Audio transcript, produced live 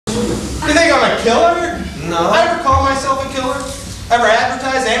a killer? No. I ever call myself a killer? Ever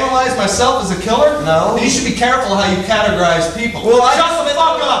advertise, analyze myself as a killer? No. Then you should be careful how you categorize people. Well, Shut the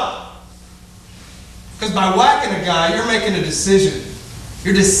fuck up! Because by whacking a guy, you're making a decision.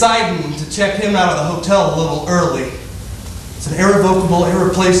 You're deciding to check him out of the hotel a little early. It's an irrevocable,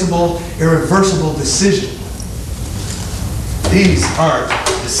 irreplaceable, irreversible decision. These aren't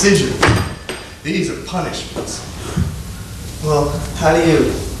decisions. These are punishments. Well, how do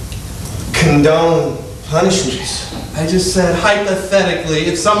you condone punishments? I just said hypothetically,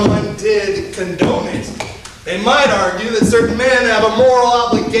 if someone did condone it, they might argue that certain men have a moral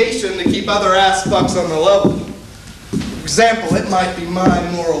obligation to keep other ass fucks on the level. For example, it might be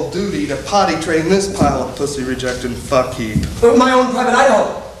my moral duty to potty train this pile of pussy-rejecting fuck heap. My own private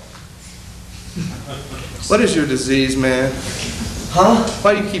Idaho. What is your disease, man? Huh?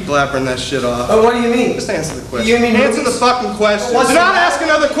 Why do you keep blabbering that shit off? What do you mean? Just answer the question. You mean answer the fucking question. What's Do not ask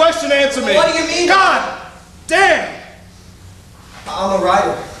another question, answer me. What do you mean? God damn! I'm a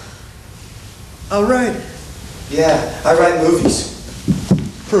writer. All right. Yeah, I write movies.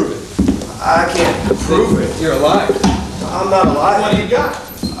 Prove it. I can't prove it. You're a liar. I'm not a liar. What do you got?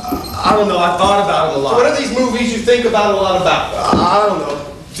 I don't know. I thought about it a lot. What are these movies you think about a lot about? I don't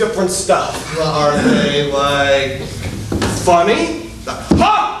know. Different stuff. Well, are they, like, funny? Ha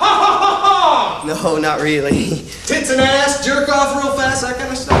ha ha ha ha! No, not really. Tits and ass, jerk off real fast, that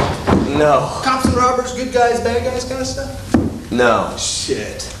kind of stuff? No. Cops and robbers, good guys, bad guys kind of stuff? No.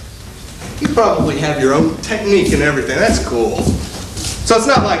 Shit. You probably have your own technique and everything. That's cool. So it's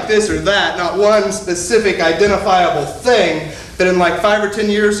not like this or that, not one specific identifiable thing, but in like 5 or 10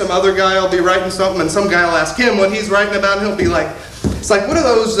 years, some other guy will be writing something and some guy will ask him what he's writing about and he'll be like, it's like, what are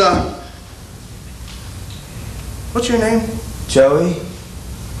those, what's your name? Joey?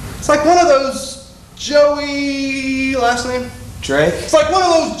 It's like one of those Joey, last name? Drake? It's like one of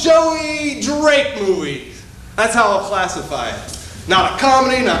those Joey Drake movies. That's how I'll classify it. Not a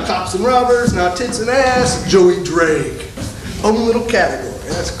comedy, not cops and robbers, not tits and ass, Joey Drake. Own little category,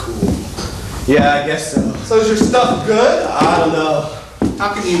 that's cool. Yeah, I guess so. So is your stuff good? I don't know.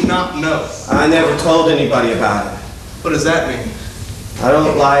 How can you not know? I never told anybody about it. What does that mean? I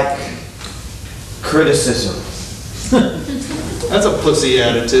don't like criticism. That's a pussy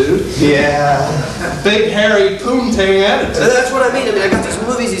attitude. Yeah. Big, hairy, poontang attitude. That's what I mean. I got these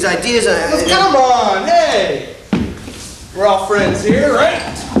movies, these ideas. Come on, hey! We're all friends here, right?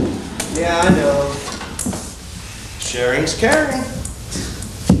 Yeah, I know. Sharing's caring.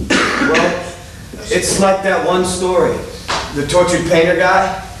 Well, it's like that one story. The tortured painter guy.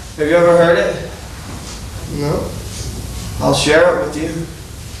 Have you ever heard it? No. I'll share it with you.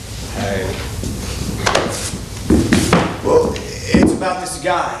 Hey. Well, it's about this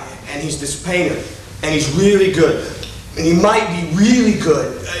guy, and he's this painter, and he's really good. And he might be really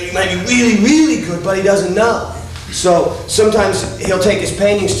good. He might be really, really good, but he doesn't know. So sometimes he'll take his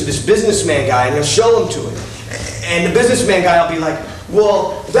paintings to this businessman guy, and he'll show them to him. And the businessman guy will be like,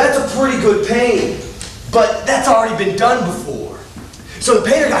 well, that's a pretty good painting, but that's already been done before. So the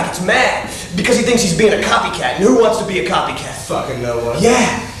painter guy gets mad because he thinks he's being a copycat. And who wants to be a copycat? Fucking no one.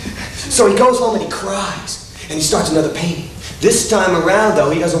 Yeah. So he goes home and he cries, and he starts another painting. This time around,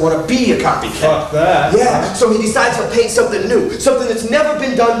 though, he doesn't want to be a copycat. Fuck that. Yeah, so he decides to paint something new, something that's never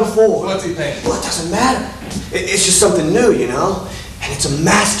been done before. What's he painting? Well, it doesn't matter. It's just something new, you know? And it's a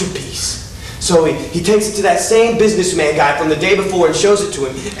masterpiece. So he takes it to that same businessman guy from the day before and shows it to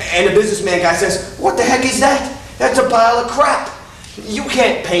him. And the businessman guy says, what the heck is that? That's a pile of crap. You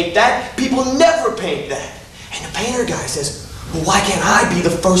can't paint that. People never paint that. And the painter guy says, well, why can't I be the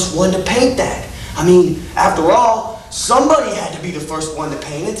first one to paint that? I mean, after all, somebody had to be the first one to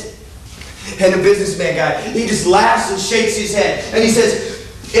paint it. And the businessman guy, he just laughs and shakes his head. And he says,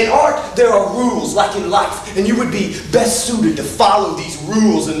 in art, there are rules like in life. And you would be best suited to follow these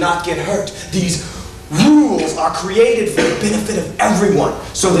rules and not get hurt. These rules are created for the benefit of everyone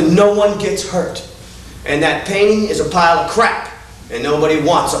so that no one gets hurt. And that painting is a pile of crap. And nobody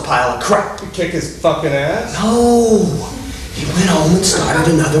wants a pile of crap. You kick his fucking ass? No. He went home and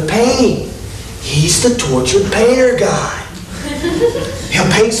started another painting. He's the tortured painter guy. He'll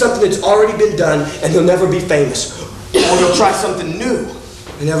paint something that's already been done and he'll never be famous. Or he'll try something new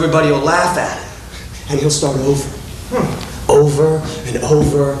and everybody will laugh at him. And he'll start over. Over and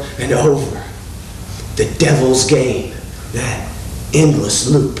over and over. The devil's game. That endless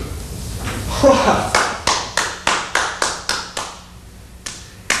loop.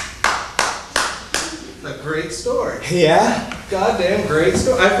 A great story. Yeah? Goddamn great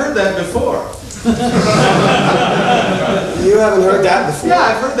story. I've heard that before. You haven't heard that before? Yeah,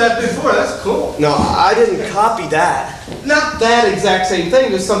 I've heard that before. That's cool. No, I didn't copy that. Not that exact same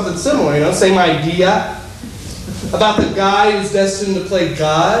thing, just something similar, you know, same idea. About the guy who's destined to play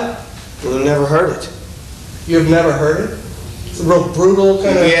God. Well, I've never heard it. You've never heard it? It's a real brutal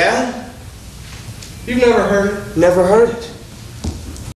kind of... Yeah? You've never heard it? Never heard it.